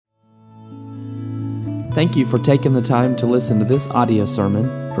Thank you for taking the time to listen to this audio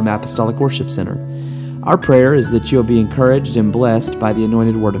sermon from Apostolic Worship Center. Our prayer is that you'll be encouraged and blessed by the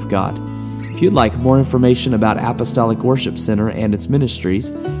anointed Word of God. If you'd like more information about Apostolic Worship Center and its ministries,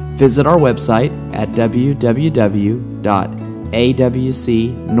 visit our website at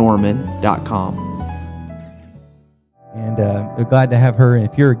www.awcnorman.com. And we're glad to have her. And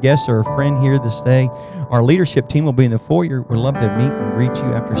if you're a guest or a friend here this day, our leadership team will be in the foyer. We'd love to meet and greet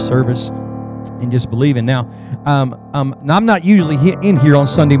you after service and just believe in. Now, I'm not usually in here on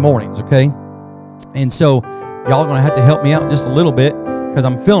Sunday mornings, okay? And so y'all are going to have to help me out just a little bit because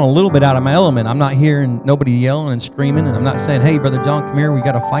I'm feeling a little bit out of my element. I'm not hearing nobody yelling and screaming, and I'm not saying, hey, Brother John, come here, we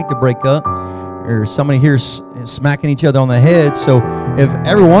got a fight to break up, or somebody here smacking each other on the head. So if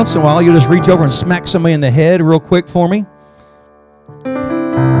every once in a while you'll just reach over and smack somebody in the head real quick for me.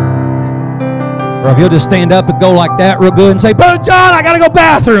 Or if you'll just stand up and go like that real good and say, Brother John, I got to go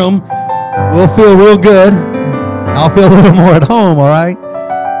bathroom. We'll feel real good. I'll feel a little more at home, all right?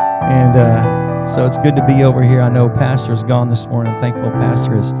 And so it's good to be over here. I know Pastor's gone this morning. I'm thankful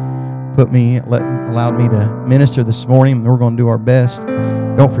Pastor has allowed me to minister this morning. We're going to do our best.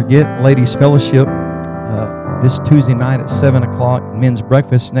 Don't forget Ladies Fellowship this Tuesday night at 7 o'clock. Men's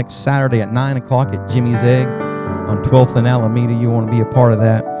breakfast next Saturday at 9 o'clock at Jimmy's Egg on 12th and Alameda. You want to be a part of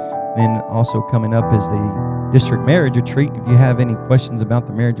that. Then also coming up is the district marriage retreat. If you have any questions about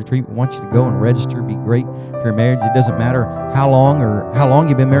the marriage retreat, we want you to go and register. It'd be great if you're married. It doesn't matter how long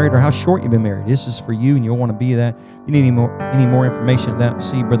you've been married or how short you've been married. This is for you, and you'll want to be that. If you need any more information on that,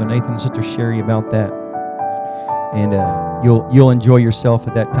 see Brother Nathan and Sister Sherry about that, and you'll enjoy yourself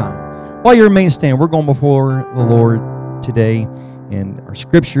at that time. While you remain standing, we're going before the Lord today, and our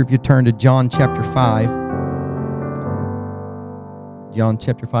scripture, if you turn to John chapter 5. John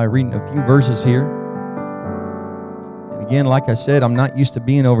chapter 5, reading a few verses here. And again, like I said, I'm not used to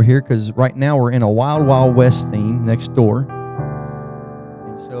being over here because right now we're in a Wild Wild West theme next door.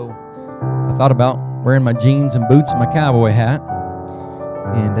 And so I thought about wearing my jeans and boots and my cowboy hat.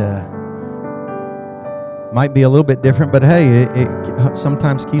 And might be a little bit different, but hey, it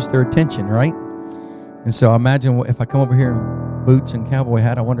sometimes keeps their attention, right? And so I imagine if I come over here in boots and cowboy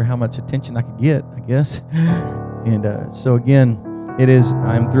hat, I wonder how much attention I could get, I guess. And so again,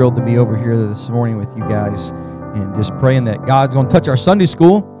 I'm thrilled to be over here this morning with you guys and just praying that God's going to touch our Sunday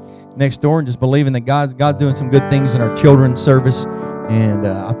school next door and just believing that God's doing some good things in our children's service. And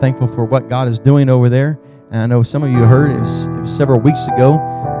I'm thankful for what God is doing over there. And I know some of you heard it was several weeks ago.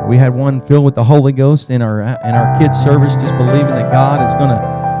 We had one filled with the Holy Ghost in our kids' service, just believing that God is going to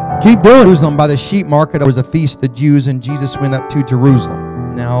keep doing. Jerusalem by the sheep market, there was a feast of the Jews, and Jesus went up to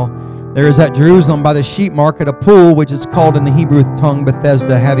Jerusalem. Now, there is at Jerusalem by the sheep market a pool, which is called in the Hebrew tongue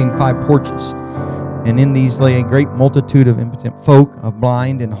Bethesda, having 5 porches. And in these lay a great multitude of impotent folk, of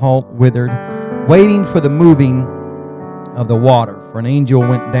blind and halt, withered, waiting for the moving of the water. For an angel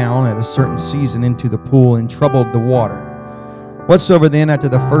went down at a certain season into the pool and troubled the water. Whatsoever then after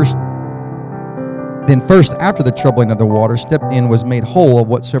the troubling of the water stepped in was made whole of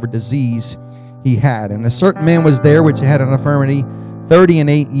whatsoever disease he had. And a certain man was there which had an infirmity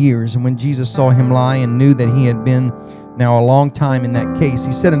 38 years. And when Jesus saw him lie and knew that he had been now a long time in that case,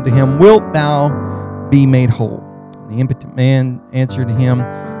 he said unto him, Wilt thou be made whole? And the impotent man answered him,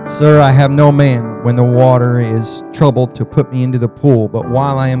 Sir, I have no man when the water is troubled to put me into the pool, but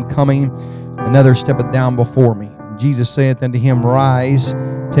while I am coming, another steppeth down before me. And Jesus saith unto him, Rise,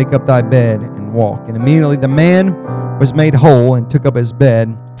 take up thy bed, and walk. And immediately the man was made whole, and took up his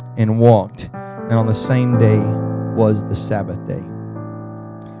bed, and walked. And on the same day was the Sabbath day.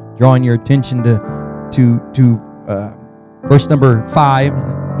 Drawing your attention to verse number 5,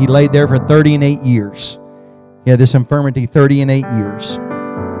 he laid there for 38 years. He had this infirmity 38 years.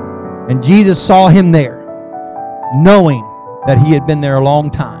 And Jesus saw him there, knowing that he had been there a long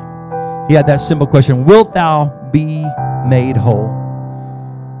time. He had that simple question, Wilt thou be made whole?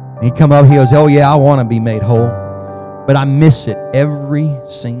 And he come up, he goes, oh yeah, I want to be made whole, but I miss it every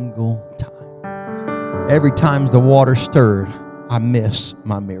single time. Every time the water stirred, I miss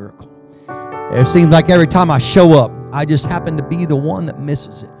my miracle. It seems like every time I show up, I just happen to be the one that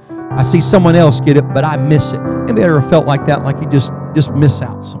misses it. I see someone else get it, but I miss it. Anybody ever felt like that, like you just miss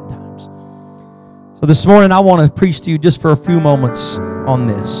out sometimes? So this morning, I want to preach to you just for a few moments on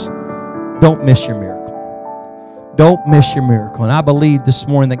this. Don't miss your miracle. Don't miss your miracle. And I believe this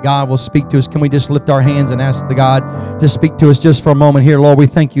morning that God will speak to us. Can we just lift our hands and ask the God to speak to us just for a moment here? Lord, we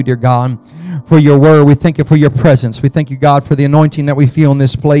thank you, dear God, for your word. We thank you for your presence. We thank you, God, for the anointing that we feel in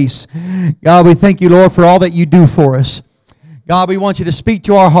this place. God, we thank you, Lord, for all that you do for us. God, we want you to speak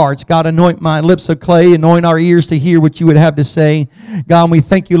to our hearts. God, anoint my lips of clay, anoint our ears to hear what you would have to say. God, we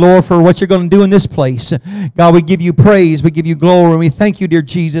thank you, Lord, for what you're going to do in this place. God, we give you praise, we give you glory, and we thank you, dear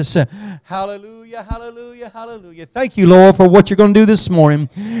Jesus. Hallelujah, hallelujah, hallelujah. Thank you, Lord, for what you're going to do this morning.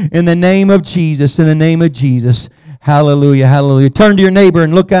 In the name of Jesus, in the name of Jesus. Hallelujah, hallelujah. Turn to your neighbor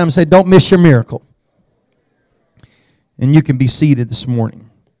and look at him and say, don't miss your miracle. And you can be seated this morning.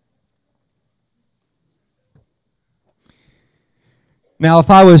 Now,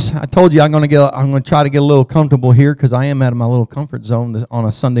 I told you I'm going to try to get a little comfortable here because I am out of my little comfort zone on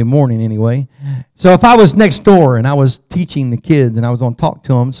a Sunday morning anyway. So if I was next door and I was teaching the kids and I was going to talk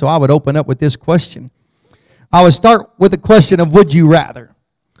to them, so I would open up with this question. I would start with the question of would you rather?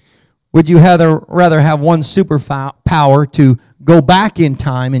 Would you rather have one superpower to go back in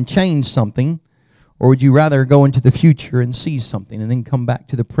time and change something, or would you rather go into the future and see something and then come back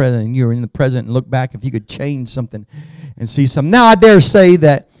to the present and you're in the present and look back if you could change something and see something? Now, I dare say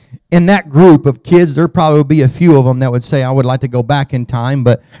that in that group of kids, there probably would be a few of them that would say, I would like to go back in time,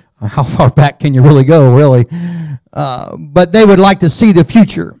 but how far back can you really go, really? But they would like to see the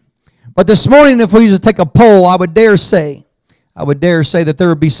future. But this morning, if we used to take a poll, I would dare say that there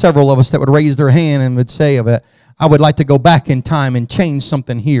would be several of us that would raise their hand and would say, I would like to go back in time and change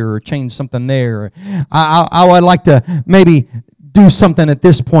something here or change something there. I would like to maybe do something at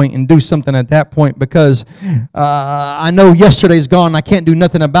this point and do something at that point because I know yesterday's gone. I can't do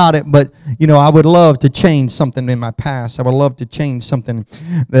nothing about it, but I would love to change something in my past. I would love to change something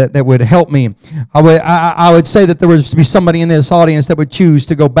that would help me. I would say that there would be somebody in this audience that would choose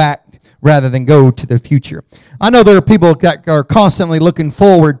to go back rather than go to the future. I know there are people that are constantly looking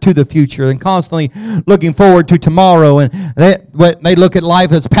forward to the future and constantly looking forward to tomorrow, and they look at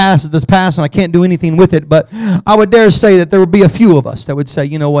life that's past, and I can't do anything with it. But I would dare say that there would be a few of us that would say,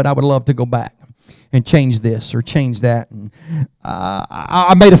 you know what, I would love to go back and change this or change that. And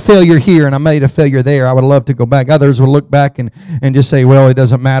I made a failure here and I made a failure there. I would love to go back. Others would look back and just say, well, it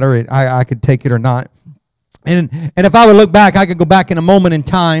doesn't matter. I could take it or not. And if I would look back, I could go back in a moment in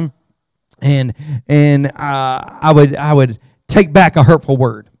time. And I would take back a hurtful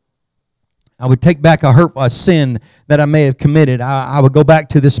word. I would take back a sin that I may have committed. I would go back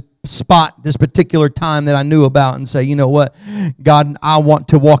to this spot, this particular time that I knew about and say, you know what, God, I want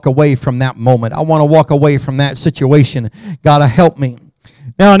to walk away from that moment. I want to walk away from that situation. God, help me.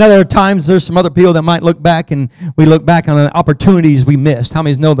 Now, in other times, there's some other people that might look back and we look back on the opportunities we missed. How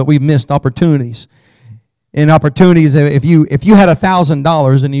many know that we've missed opportunities? In opportunities, if you had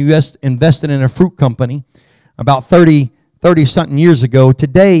 $1,000 and you invested in a fruit company about 30-something years ago,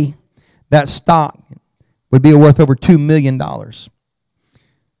 today that stock would be worth over $2 million.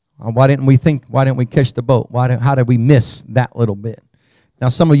 Why didn't we catch the boat? How did we miss that little bit? Now,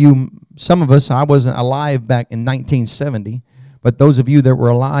 some of us, I wasn't alive back in 1970, but those of you that were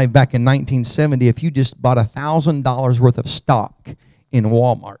alive back in 1970, if you just bought $1,000 worth of stock in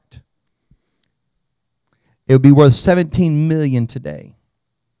Walmart, it would be worth $17 million today,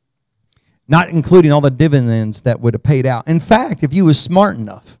 not including all the dividends that would have paid out. In fact, if you was smart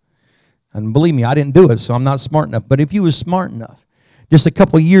enough, and believe me, I didn't do it, so I'm not smart enough, but if you was smart enough, just a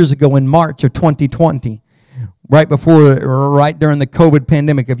couple years ago in March of 2020, right during the COVID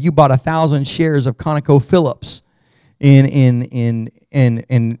pandemic, if you bought 1,000 shares of ConocoPhillips in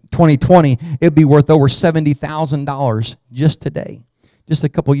 2020, it'd be worth over $70,000 just today, just a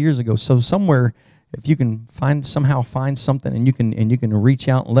couple years ago. So somewhere, if you can somehow find something and you can reach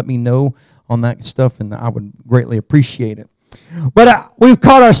out and let me know on that stuff, and I would greatly appreciate it. But we've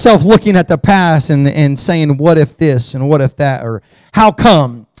caught ourselves looking at the past and saying, what if this and what if that, or how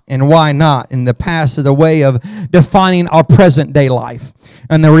come and why not? And the past is a way of defining our present day life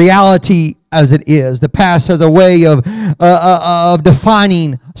and the reality as it is. The past has a way of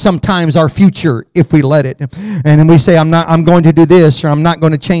defining sometimes our future if we let it. And we say, I'm going to do this, or I'm not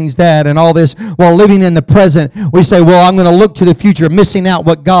going to change that, and all this. While living in the present, we say, well, I'm going to look to the future, missing out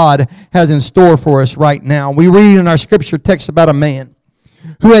what God has in store for us right now. We read in our scripture text about a man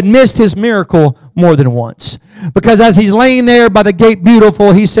who had missed his miracle more than once. Because as he's laying there by the gate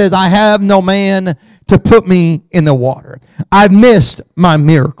beautiful, he says, I have no man to put me in the water. I've missed my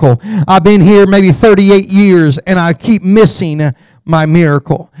miracle. I've been here maybe 38 years and I keep missing my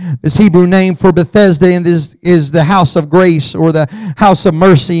miracle. This Hebrew name for Bethesda is the house of grace or the house of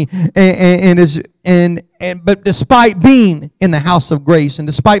mercy. But despite being in the house of grace and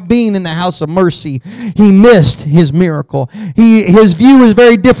despite being in the house of mercy, he missed his miracle. His view is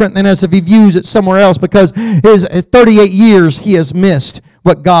very different than as if he views it somewhere else, because his 38 years he has missed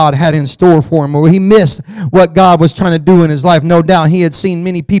what God had in store for him, or he missed what God was trying to do in his life. No doubt he had seen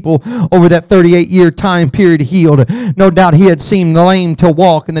many people over that 38-year time period healed. No doubt he had seen the lame to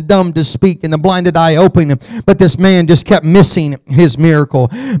walk and the dumb to speak and the blinded eye open, but this man just kept missing his miracle.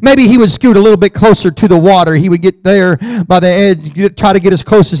 Maybe he would scoot a little bit closer to the water. He would get there by the edge, try to get as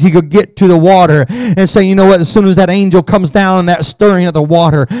close as he could get to the water and say, you know what, as soon as that angel comes down and that stirring of the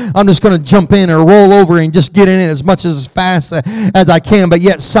water, I'm just going to jump in or roll over and just get in it as much as fast as I can. But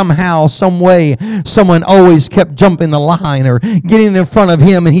yet somehow, some way, someone always kept jumping the line or getting in front of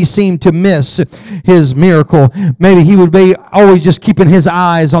him, and he seemed to miss his miracle. Maybe he would be always just keeping his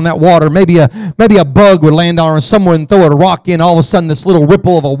eyes on that water. Maybe a bug would land on someone and throw a rock in. All of a sudden, this little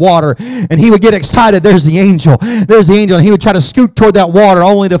ripple of a water, and he would get excited. There's the angel. There's the angel. And he would try to scoot toward that water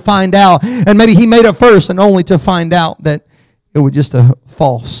only to find out, and maybe he made it first and only to find out that it was just a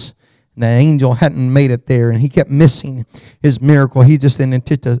false. The angel hadn't made it there, and he kept missing his miracle. He just in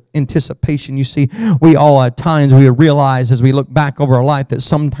anticipation. You see, we all at times we realize as we look back over our life that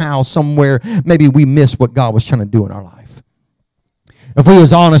somehow, somewhere, maybe we missed what God was trying to do in our life. If we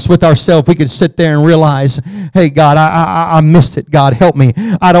was honest with ourselves, we could sit there and realize, hey, God, I missed it. God, help me.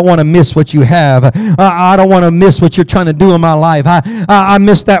 I don't want to miss what you have. I don't want to miss what you're trying to do in my life. I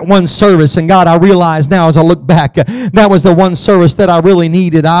missed that one service, and God, I realize now as I look back, that was the one service that I really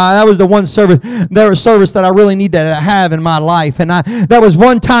needed. That was the one service that I really needed to have in my life. And that was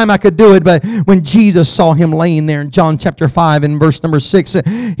one time I could do it, but when Jesus saw him laying there in John chapter 5 and verse number 6,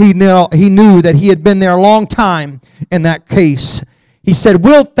 he knew that he had been there a long time in that case. He said,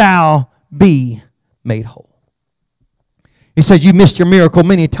 wilt thou be made whole? He said, you missed your miracle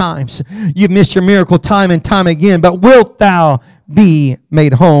many times. You've missed your miracle time and time again, but wilt thou be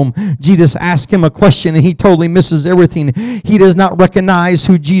made home? Jesus asked him a question, and he totally misses everything. He does not recognize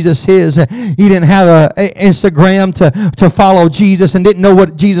who Jesus is. He didn't have an Instagram to follow Jesus and didn't know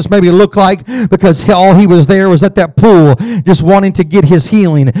what Jesus maybe looked like, because all he was there was at that pool just wanting to get his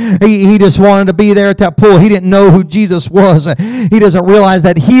healing. He just wanted to be there at that pool. He didn't know who Jesus was. He doesn't realize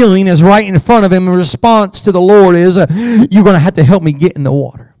that healing is right in front of him. In response to the Lord is, you're going to have to help me get in the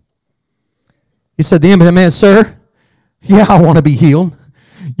water. He said, the impotent man, sir, yeah, I want to be healed.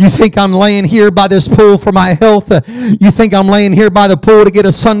 You think I'm laying here by this pool for my health? You think I'm laying here by the pool to get a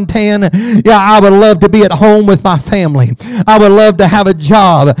suntan? Yeah, I would love to be at home with my family. I would love to have a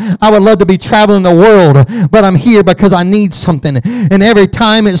job. I would love to be traveling the world. But I'm here because I need something. And every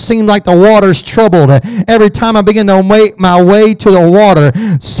time it seemed like the water's troubled, every time I begin to make my way to the water,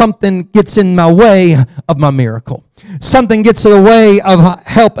 something gets in my way of my miracle. Something gets in the way of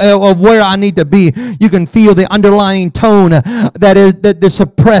help, of where I need to be. You can feel the underlying tone that is the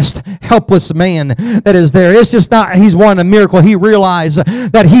suppressed, helpless man that is there. It's just not he's wanting a miracle. He realized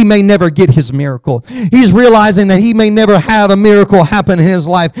that he may never get his miracle. He's realizing that he may never have a miracle happen in his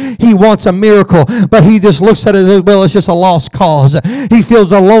life. He wants a miracle, but he just looks at it as, well, it's just a lost cause. He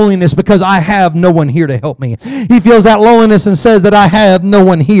feels the loneliness because I have no one here to help me. He feels that loneliness and says that I have no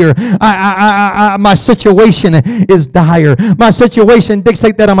one here. My situation is dire. My situation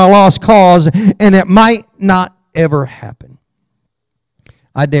dictates that I'm a lost cause, and it might not ever happen.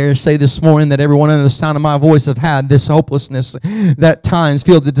 I dare say this morning that everyone under the sound of my voice have had this hopelessness that times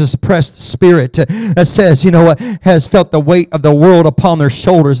feel the depressed spirit that says, you know what, has felt the weight of the world upon their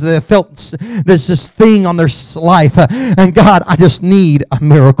shoulders. They have felt there's this thing on their life. And God, I just need a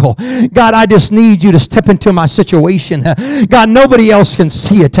miracle. God, I just need you to step into my situation. God, nobody else can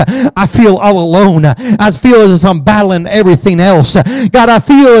see it. I feel all alone. I feel as if I'm battling everything else. God, I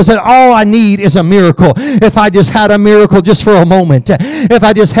feel as if all I need is a miracle. If I just had a miracle just for a moment. If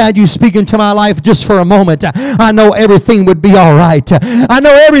I just had you speak into my life just for a moment, I know everything would be all right. I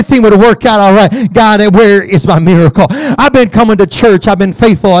know everything would work out all right. God, where is my miracle? I've been coming to church. I've been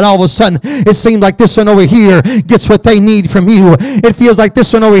faithful, and all of a sudden, it seems like this one over here gets what they need from you. It feels like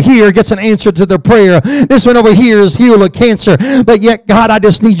this one over here gets an answer to their prayer. This one over here is healed of cancer. But yet, God, I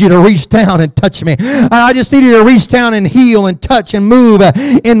just need you to reach down and touch me. I just need you to reach down and heal and touch and move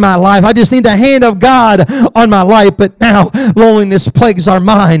in my life. I just need the hand of God on my life. But now, loneliness plagues our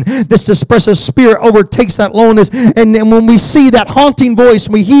mind. This depressive spirit overtakes that loneliness, and then when we see that haunting voice,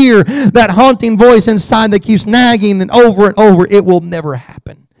 we hear that haunting voice inside that keeps nagging and over, it will never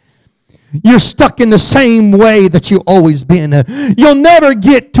happen. You're stuck in the same way that you've always been. You'll never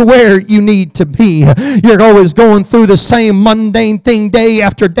get to where you need to be. You're always going through the same mundane thing day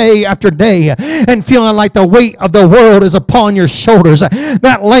after day after day and feeling like the weight of the world is upon your shoulders.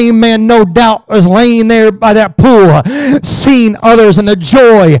 That lame man, no doubt, was laying there by that pool, seeing others and the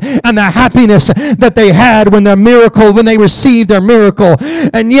joy and the happiness that they had when they received their miracle.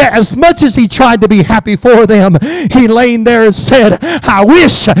 And yet, as much as he tried to be happy for them, he laying there and said, I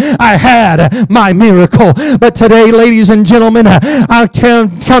wish I had my miracle. But today, ladies and gentlemen, I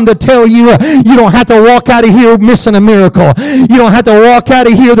come to tell you, you don't have to walk out of here missing a miracle. You don't have to walk out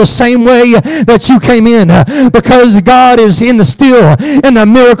of here the same way that you came in, because God is still in the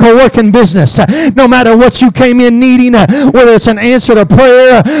miracle working business. No matter what you came in needing, whether it's an answer to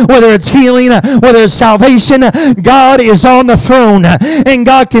prayer, whether it's healing, whether it's salvation, God is on the throne and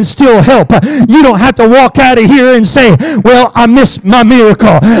God can still help. You don't have to walk out of here and say, well, I missed my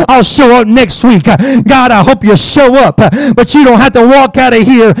miracle. I'll show up next week. God, I hope you show up. But you don't have to walk out of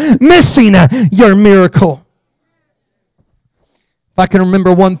here missing your miracle. If I can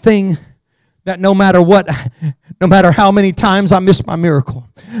remember one thing, that no matter what, no matter how many times I miss my miracle,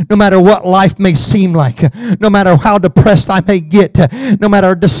 no matter what life may seem like, no matter how depressed I may get, no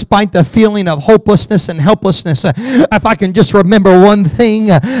matter despite the feeling of hopelessness and helplessness, if I can just remember one thing,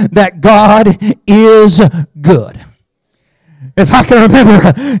 that God is good. If I can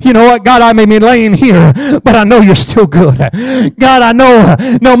remember, you know what, God, I may be laying here, but I know you're still good. God, I know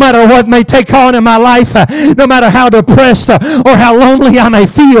no matter what may take on in my life, no matter how depressed or how lonely I may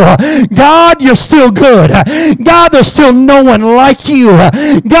feel, God, you're still good. God, there's still no one like you.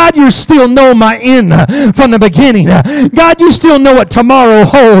 God, you still know my end from the beginning. God, you still know what tomorrow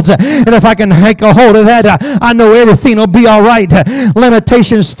holds. And if I can take a hold of that, I know everything will be all right.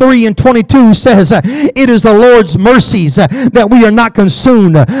 Lamentations 3:22 says, it is the Lord's mercies that we are not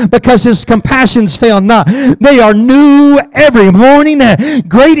consumed, because his compassions fail not. They are new every morning.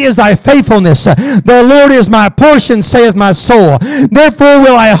 Great is thy faithfulness. The Lord is my portion, saith my soul. Therefore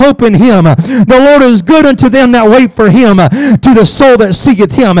will I hope in him. The Lord is good unto them that wait for him, to the soul that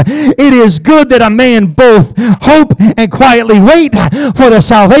seeketh him. It is good that a man both hope and quietly wait for the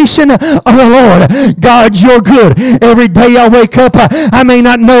salvation of the Lord. God, you're good. Every day I wake up, I may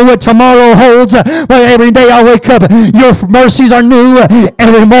not know what tomorrow holds, but every day I wake up, your mercies are new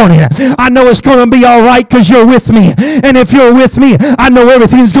every morning. I know it's going to be all right because you're with me. And if you're with me, I know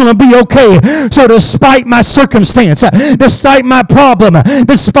everything's going to be okay. So despite my circumstance, despite my problem,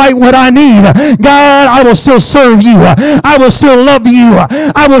 despite what I need, God, I will still serve you. I will still love you.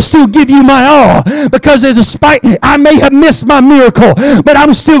 I will still give you my all, because despite I may have missed my miracle, but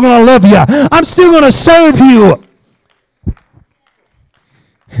I'm still going to love you. I'm still going to serve you.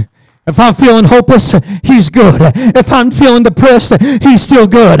 If I'm feeling hopeless, he's good. If I'm feeling depressed, he's still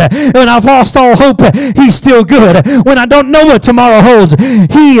good. When I've lost all hope, he's still good. When I don't know what tomorrow holds,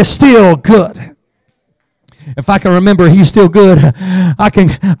 he is still good. If I can remember he's still good, I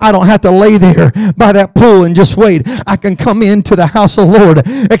don't have to lay there by that pool and just wait. I can come into the house of the Lord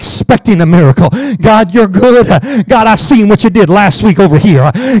expecting a miracle. God, you're good. God, I seen what you did last week over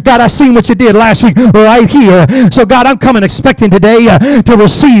here. God, I seen what you did last week right here. So God, I'm coming expecting today to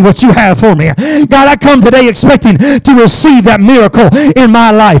receive what you have for me. God, I come today expecting to receive that miracle in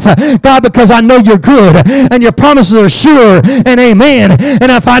my life. God, because I know you're good and your promises are sure and amen. And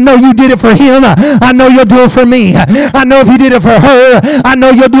if I know you did it for him, I know you'll do it for me. I know if you did it for her, I know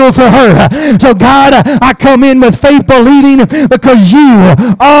you'll do it for her. So God, I come in with faith, believing, because you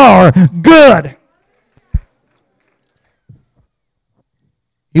are good.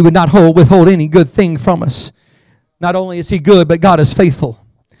 He would not withhold any good thing from us. Not only is he good, but God is faithful.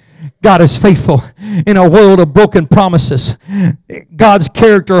 God is faithful in a world of broken promises. God's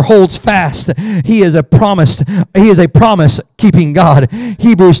character holds fast. He is a promise-keeping God.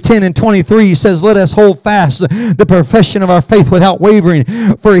 Hebrews 10:23 says, let us hold fast the profession of our faith without wavering,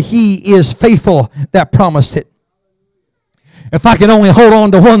 for he is faithful that promised it. If I can only hold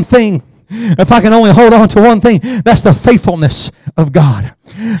on to one thing, that's the faithfulness of God.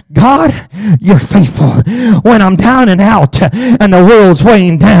 God, you're faithful. When I'm down and out and the world's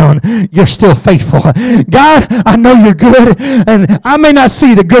weighing down, you're still faithful. God, I know you're good, and I may not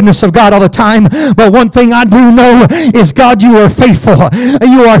see the goodness of God all the time, but one thing I do know is, God, you are faithful.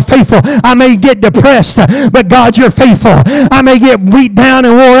 You are faithful. I may get depressed, but God, you're faithful. I may get beat down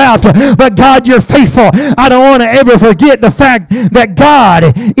and wore out, but God, you're faithful. I don't want to ever forget the fact that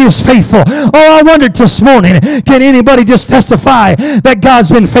God is faithful. Oh, I wondered this morning, can anybody just testify that God's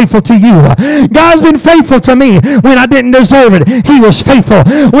God's been faithful to you. God's been faithful to me. When I didn't deserve it, He was faithful.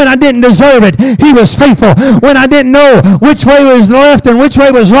 When I didn't deserve it, He was faithful. When I didn't know which way was left and which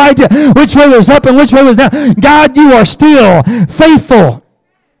way was right, which way was up and which way was down, God, you are still faithful.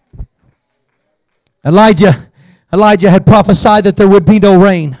 Elijah had prophesied that there would be no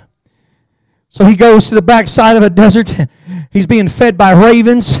rain. So he goes to the backside of a desert. He's being fed by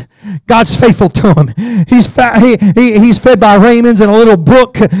ravens. God's faithful to him. He's fed by ravens in a little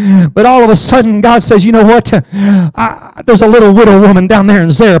brook. But all of a sudden, God says, you know what? There's a little widow woman down there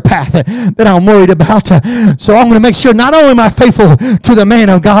in Zarephath that I'm worried about. So I'm going to make sure not only am I faithful to the man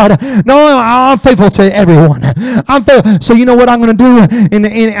of God, no, I'm faithful to everyone. So you know what I'm going to do in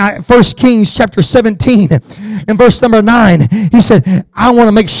 1 Kings chapter 17 in verse number 9. He said, I want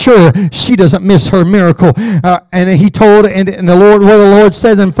to make sure she doesn't miss her miracle. And he told, and the Lord, where the Lord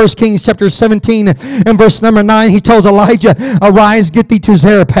says in 1 Kings chapter 17 and verse number 9, he tells Elijah, arise, get thee to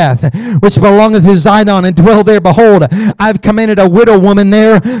Zarephath, which belongeth to Zidon, and dwell there. Behold, I've commanded a widow woman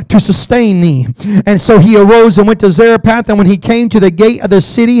there to sustain thee. And so he arose and went to Zarephath, and when he came to the gate of the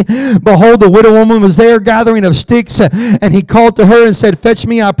city, behold, the widow woman was there gathering of sticks, and he called to her and said, fetch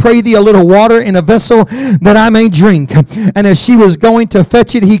me, I pray thee, a little water in a vessel that I may drink. And as she was going to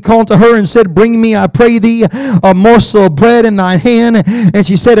fetch it, he called to her and said, bring me, I pray thee, a morsel of bread in thine hand. And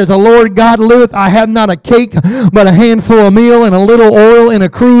she said, as the Lord God liveth, I have not a cake, but a handful of meal and a little oil in a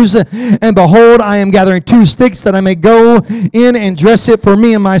cruse. And behold, I am gathering 2 sticks that I may go in and dress it for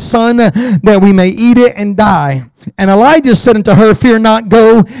me and my son, that we may eat it and die. And Elijah said unto her, fear not,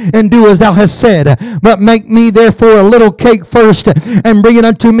 go and do as thou hast said, but make me therefore a little cake first, and bring it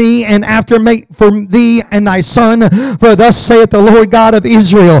unto me, and after make for thee and thy son. For thus saith the Lord God of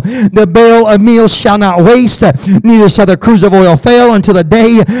Israel, the barrel of meal shall not waste, neither shall the cruse of oil fail, until the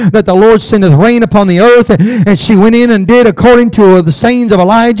day that the Lord sendeth rain upon the earth. And she went in and did according to the sayings of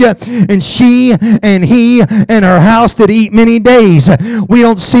Elijah, and she and he and her house did eat many days. We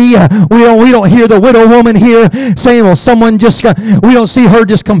don't hear the widow woman here saying, well, someone just got, we don't see her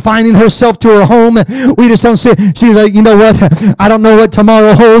just confining herself to her home. We just don't see, she's like, you know what, I don't know what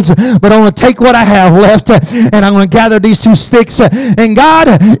tomorrow holds, but I'm going to take what I have left, and I'm going to gather these 2 sticks, and God,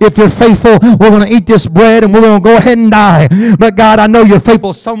 if you're faithful, we're going to eat this bread, and we're going to go ahead and die. But God, I know you're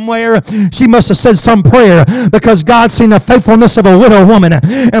faithful somewhere. She must have said some prayer, because God seen the faithfulness of a widow woman,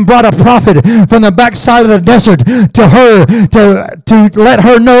 and brought a prophet from the backside of the desert to her, to let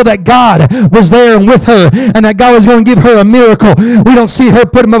her know that God was there and with her, and that God was going to give her a miracle. We don't see her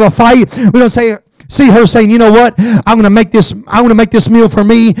put him up a fight. We don't see her saying, you know what, I'm going to make this meal for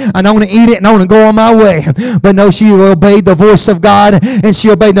me, and I'm going to eat it, and I'm going to go on my way. But no, she obeyed the voice of God, and she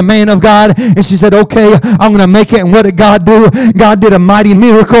obeyed the man of God, and she said, okay, I'm going to make it. And what did God do? God did a mighty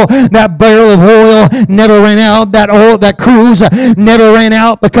miracle. That barrel of oil never ran out. That cruse never ran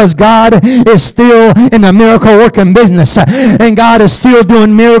out, because God is still in the miracle working business, and God is still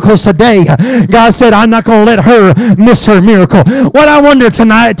doing miracles today. God said, I'm not going to let her miss her miracle. What I wonder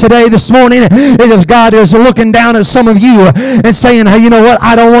today, this morning, is if God is looking down at some of you and saying, hey, you know what,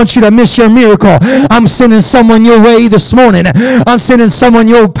 I don't want you to miss your miracle. I'm sending someone your way this morning. I'm sending someone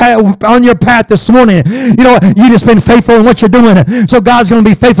on your path this morning. You know what, you just been faithful in what you're doing, so God's going to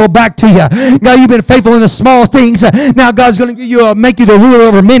be faithful back to you. God, you've been faithful in the small things. Now God's going to make you the ruler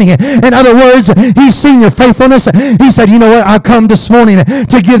over many. In other words, He's seen your faithfulness. He said, you know what, I come this morning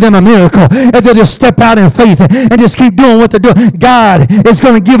to give them a miracle. If they just step out in faith and just keep doing what they're doing, God is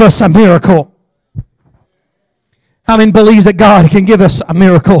going to give us a miracle. How many believes that God can give us a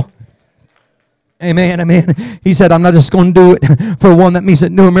miracle? Amen, amen. He said, I'm not just going to do it for one that means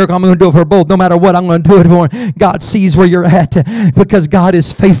that do a miracle. I'm going to do it for both. No matter what, I'm going to do it for. God sees where you're at, because God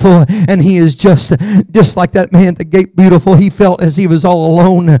is faithful, and He is just like that man at the gate beautiful. He felt as he was all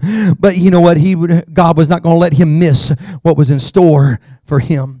alone, but you know what? God was not going to let him miss what was in store for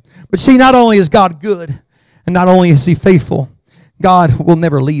him. But see, not only is God good, and not only is He faithful, God will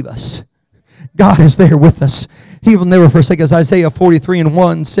never leave us. God is there with us. He will never forsake us. Isaiah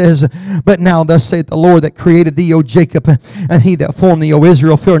 43:1 says, but now thus saith the Lord that created thee, O Jacob, and He that formed thee, O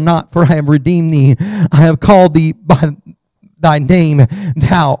Israel, fear not, for I have redeemed thee. I have called thee by thy name,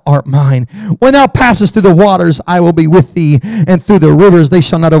 thou art mine. When thou passest through the waters, I will be with thee, and through the rivers they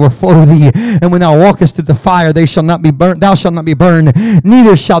shall not overflow thee. And when thou walkest through the fire, they shall not be burnt. Thou shalt not be burned,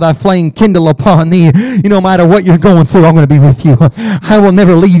 neither shall thy flame kindle upon thee. You no matter what you're going through, I'm going to be with you. I will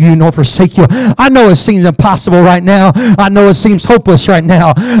never leave you nor forsake you. I know it seems impossible right now. I know it seems hopeless right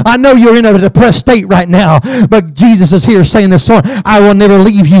now. I know you're in a depressed state right now. But Jesus is here saying this morning, I will never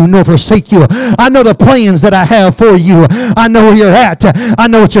leave you nor forsake you. I know the plans that I have for you. I know where you're at. I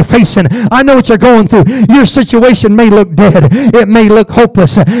know what you're facing. I know what you're going through. Your situation may look dead. It may look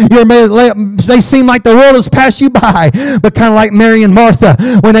hopeless. They seem like the world has passed you by. But kind of like Mary and Martha,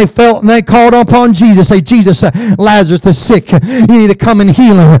 when they felt and they called upon Jesus, say, Jesus, Lazarus is sick. You need to come and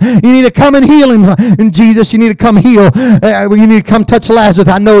heal him. You need to come and heal him. And Jesus, you need to come heal. You need to come touch Lazarus.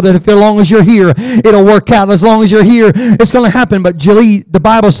 I know that if as long as you're here, it'll work out. As long as you're here, it's going to happen. But the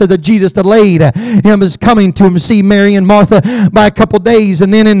Bible says that Jesus delayed him as coming to him, see Mary and Martha by a couple days.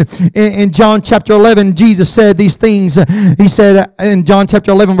 And then in John chapter 11, Jesus said these things. He said in John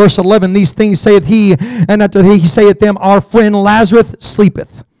chapter 11, verse 11, these things saith he, and after he saith them, our friend Lazarus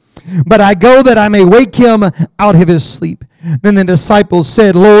sleepeth. But I go that I may wake him out of his sleep. Then the disciples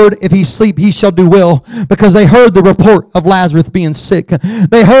said, Lord, if he sleep, he shall do well. Because they heard the report of Lazarus being sick.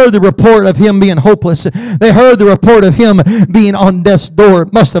 They heard the report of him being hopeless. They heard the report of him being on death's door.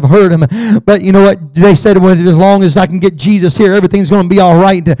 Must have heard him. But you know what? They said, well, as long as I can get Jesus here, everything's going to be all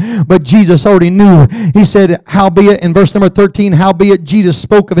right. But Jesus already knew. He said, howbeit, in verse number 13, howbeit Jesus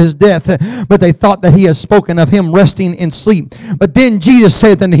spoke of his death, but they thought that he had spoken of him resting in sleep. But then Jesus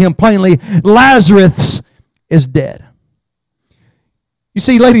said unto him plainly, Lazarus is dead. You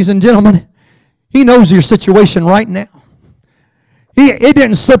see, ladies and gentlemen, he knows your situation right now. It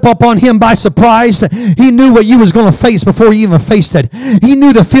didn't slip up on him by surprise. He knew what you was going to face before you even faced it. He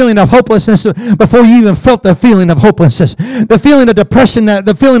knew the feeling of hopelessness before you even felt the feeling of hopelessness. The feeling of depression,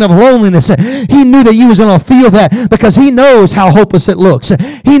 the feeling of loneliness. He knew that you was going to feel that because he knows how hopeless it looks.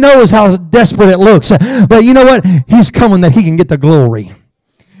 He knows how desperate it looks. But you know what? He's coming that he can get the glory.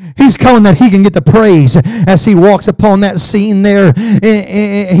 He's coming that he can get the praise as he walks upon that scene there.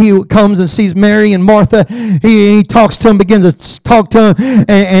 He comes and sees Mary and Martha. He talks to him, begins to talk to him.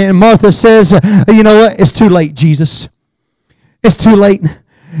 And Martha says, you know what? It's too late, Jesus. It's too late.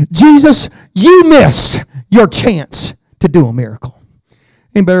 Jesus, you missed your chance to do a miracle.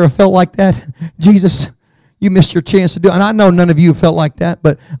 Anybody ever felt like that? Jesus, you missed your chance to do it. And I know none of you felt like that,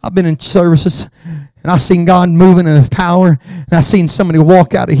 but I've been in services and I've seen God moving in His power. And I've seen somebody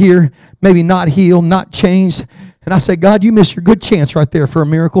walk out of here, maybe not healed, not changed. And I said, God, you missed your good chance right there for a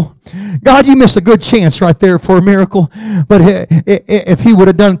miracle. God, you missed a good chance right there for a miracle. But if he would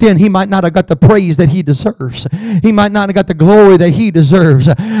have done it then, he might not have got the praise that he deserves. He might not have got the glory that he deserves.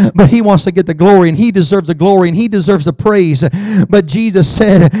 But he wants to get the glory, and he deserves the glory, and he deserves the praise. But Jesus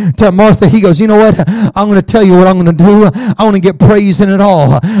said to Martha, he goes, you know what? I'm going to tell you what I'm going to do. I want to get praised in it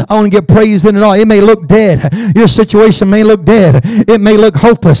all. I want to get praised in it all. It may look dead. Your situation may look dead. It may look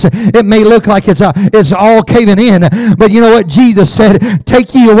hopeless. It may look like it's all caving in. But you know what? Jesus said,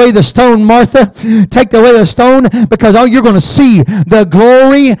 take ye away the stone, Martha. Take away the stone, because you're going to see the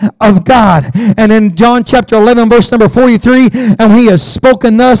glory of God. And in John chapter 11, verse number 43, and when he has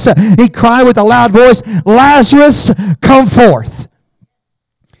spoken thus, he cried with a loud voice, Lazarus, come forth.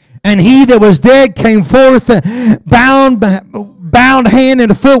 And he that was dead came forth, bound hand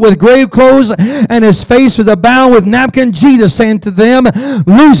and foot with grave clothes, and his face was abound with napkin. Jesus saying to them,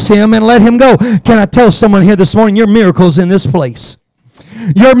 loose him and let him go. Can I tell someone here this morning, your miracle's in this place.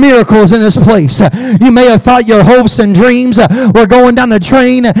 Your miracles in this place. You may have thought your hopes and dreams were going down the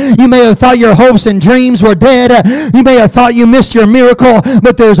drain. You may have thought your hopes and dreams were dead. You may have thought you missed your miracle,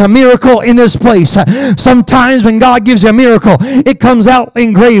 but there's a miracle in this place. Sometimes when God gives you a miracle, it comes out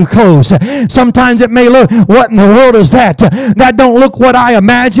in grave clothes. Sometimes it may look, what in the world is that? That don't look what I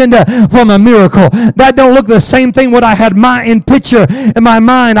imagined from a miracle. That don't look the same thing what I had in picture in my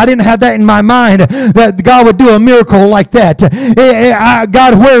mind. I didn't have that in my mind, that God would do a miracle like that.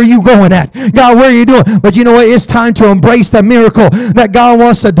 God, where are you going at? God, where are you doing? But you know what? It's time to embrace the miracle that God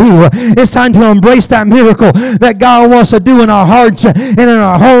wants to do. It's time to embrace that miracle that God wants to do in our hearts and in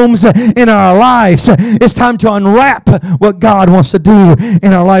our homes, in our lives. It's time to unwrap what God wants to do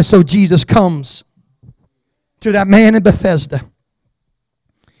in our lives. So Jesus comes to that man in Bethesda.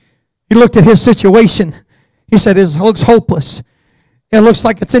 He looked at his situation. He said, it looks hopeless. It looks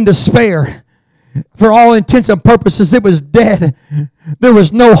like it's in despair. For all intents and purposes, it was dead. There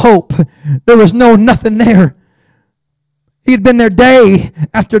was no hope. There was nothing there. He had been there day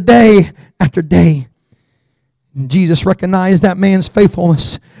after day after day. And Jesus recognized that man's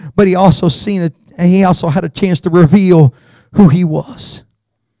faithfulness, but he also had a chance to reveal who he was.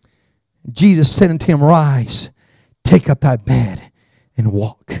 Jesus said unto him, rise, take up thy bed, and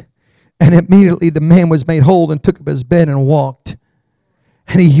walk. And immediately the man was made whole and took up his bed and walked.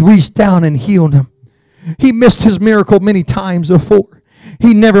 And he reached down and healed him. He missed his miracle many times before.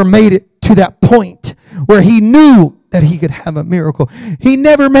 He never made it to that point where he knew that he could have a miracle. He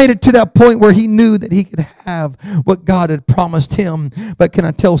never made it to that point where he knew that he could have what God had promised him. But can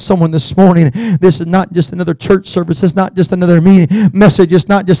I tell someone this morning, this is not just another church service. It's not just another message. It's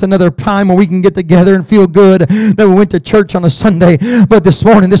not just another time when we can get together and feel good that we went to church on a Sunday. But this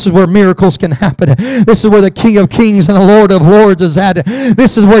morning, this is where miracles can happen. This is where the King of Kings and the Lord of Lords is at.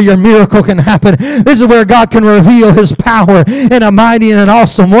 This is where your miracle can happen. This is where God can reveal his power in a mighty and an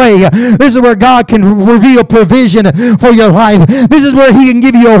awesome way. This is where God can reveal provision for your life. This is where he can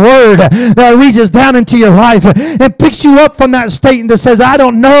give you a word that reaches down into your life and picks you up from that state and says, I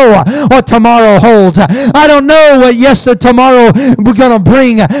don't know what tomorrow holds. I don't know what tomorrow we're going to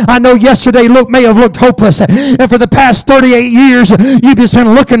bring. I know yesterday may have looked hopeless, and for the past 38 years you've just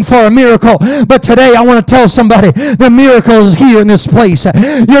been looking for a miracle. But today I want to tell somebody the miracle is here in this place.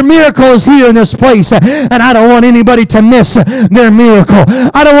 Your miracle is here in this place, and I don't want anybody to miss their miracle.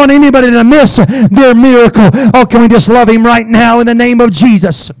 I don't want anybody to miss their miracle. Oh, can we just love him right now in the name of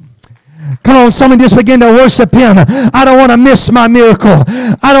Jesus? Come on, someone just begin to worship him. I don't want to miss my miracle.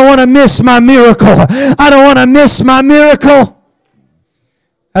 I don't want to miss my miracle. I don't want to miss my miracle.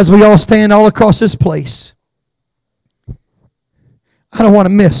 As we all stand all across this place, I don't want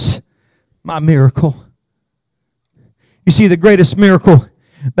to miss my miracle. You see, the greatest miracle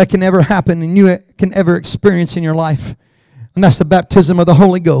that can ever happen and you can ever experience in your life, and that's the baptism of the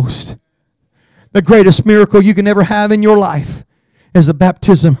Holy Ghost. The greatest miracle you can ever have in your life is the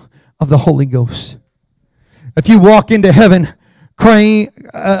baptism of the Holy Ghost. If you walk into heaven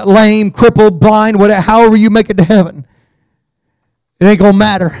lame, crippled, blind, whatever, however you make it to heaven, it ain't going to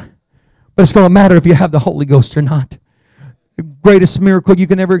matter. But it's going to matter if you have the Holy Ghost or not. The greatest miracle you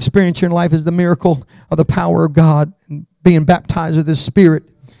can ever experience in your life is the miracle of the power of God and being baptized with His Spirit,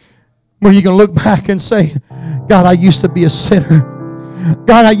 where you can look back and say, God, I used to be a sinner.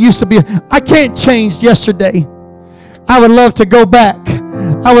 God, I can't change yesterday. I would love to go back.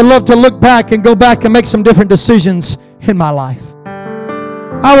 I would love to look back and go back and make some different decisions in my life.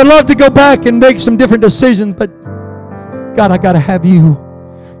 I would love to go back and make some different decisions, but God, I got to have you.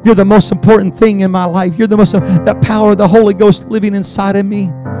 You're the most important thing in my life. You're that power of the Holy Ghost living inside of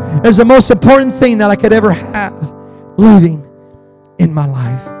me is the most important thing that I could ever have living in my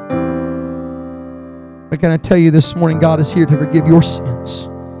life. But can I tell you this morning, God is here to forgive your sins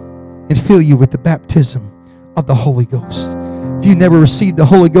and fill you with the baptism of the Holy Ghost. If you never received the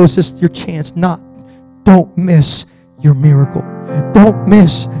Holy Ghost, this is your chance. Don't miss your miracle. Don't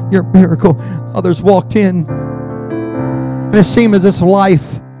miss your miracle. Others walked in, and it seemed as if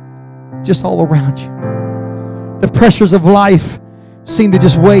life just all around you. The pressures of life seem to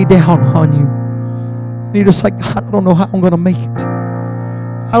just weigh down on you. And you're just like, God, I don't know how I'm going to make it.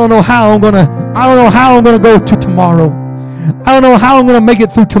 I don't know how I'm going to go to tomorrow. I don't know how I'm going to make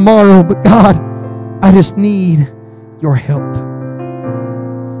it through tomorrow, but God, I just need your help.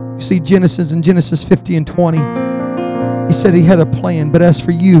 You see, in Genesis 50 and 20, He said He had a plan, but as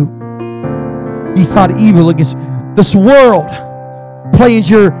for you, He thought evil against this world,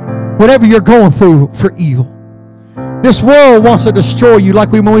 plans whatever you're going through for evil. This world wants to destroy you,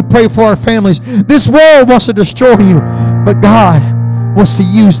 like when we pray for our families. This world wants to destroy you, but God wants to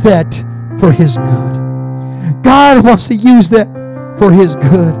use that for His good. God wants to use that for His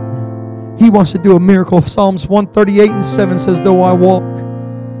good. He wants to do a miracle. Psalms 138:7 says, though I walk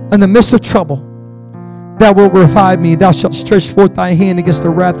in the midst of trouble, thou wilt revive me. Thou shalt stretch forth thy hand against the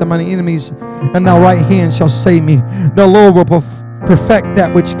wrath of mine enemies, and thy right hand shall save me. The Lord will perfect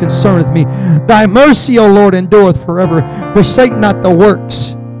that which concerneth me. Thy mercy, O Lord, endureth forever. Forsake not the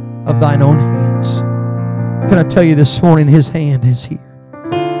works of thine own hands. Can I tell you this morning, His hand is here.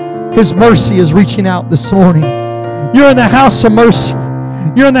 His mercy is reaching out this morning. You're in the house of mercy.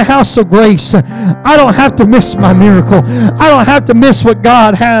 You're in the house of grace. I don't have to miss my miracle. I don't have to miss what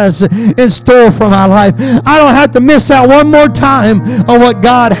God has in store for my life. I don't have to miss out one more time on what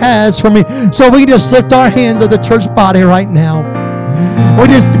God has for me. So we just lift our hands as the church body right now. We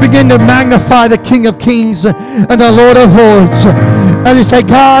just begin to magnify the King of Kings and the Lord of Lords. And we say,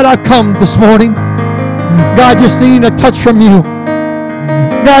 God, I've come this morning. God, just needing a touch from you.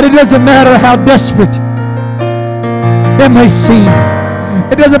 God, it doesn't matter how desperate it may seem.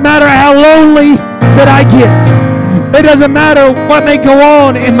 It doesn't matter how lonely that I get. It doesn't matter what may go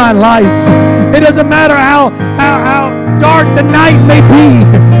on in my life. It doesn't matter how dark the night may be.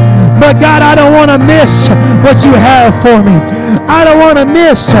 But God, I don't want to miss what you have for me. I don't want to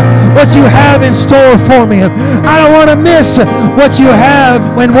miss what you have in store for me. I don't want to miss what you have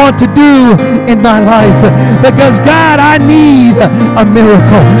and want to do in my life. Because God, I need a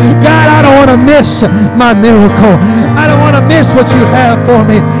miracle. God, I don't want to miss my miracle. I don't want to miss what you have for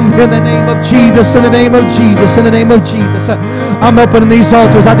me. In the name of Jesus, in the name of Jesus, in the name of Jesus. I'm opening these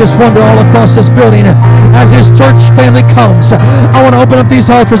altars. I just wonder all across this building as this church family comes. I want to open up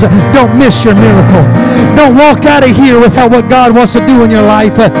these altars. Don't miss your miracle. Don't walk out of here without what God wants to do in your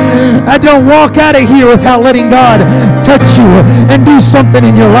life. Don't walk out of here without letting God touch you and do something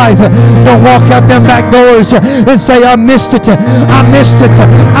in your life. Don't walk out them back doors and say, I missed it. I missed it.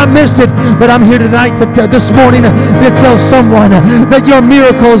 I missed it. But I'm here tonight, this morning, to tell someone that your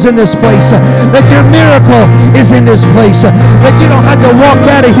miracle is in this place. That your miracle is in this place. That you don't have to walk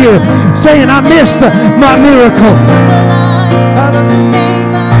out of here saying, I missed my miracle.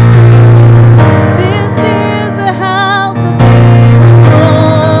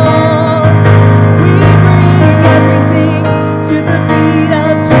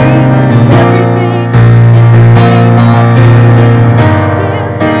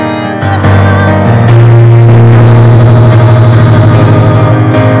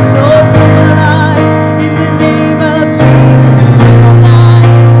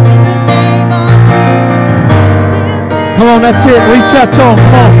 That's it. Reach out to them.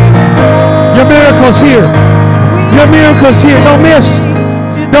 Come on. Your miracle's here. Your miracle's here. Don't miss.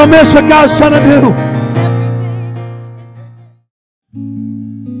 Don't miss what God's trying to do.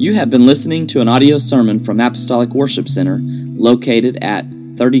 You have been listening to an audio sermon from Apostolic Worship Center located at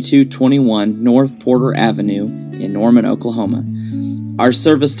 3221 North Porter Avenue in Norman, Oklahoma. Our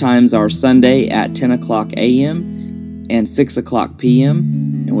service times are Sunday at 10 o'clock a.m. and 6 o'clock p.m.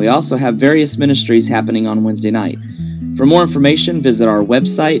 And we also have various ministries happening on Wednesday night. For more information, visit our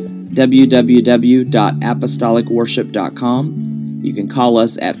website, www.apostolicworship.com. You can call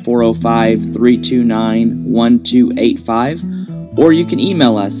us at 405-329-1285, or you can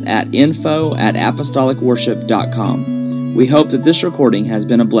email us at info@apostolicworship.com. We hope that this recording has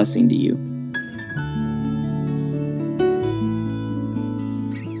been a blessing to you.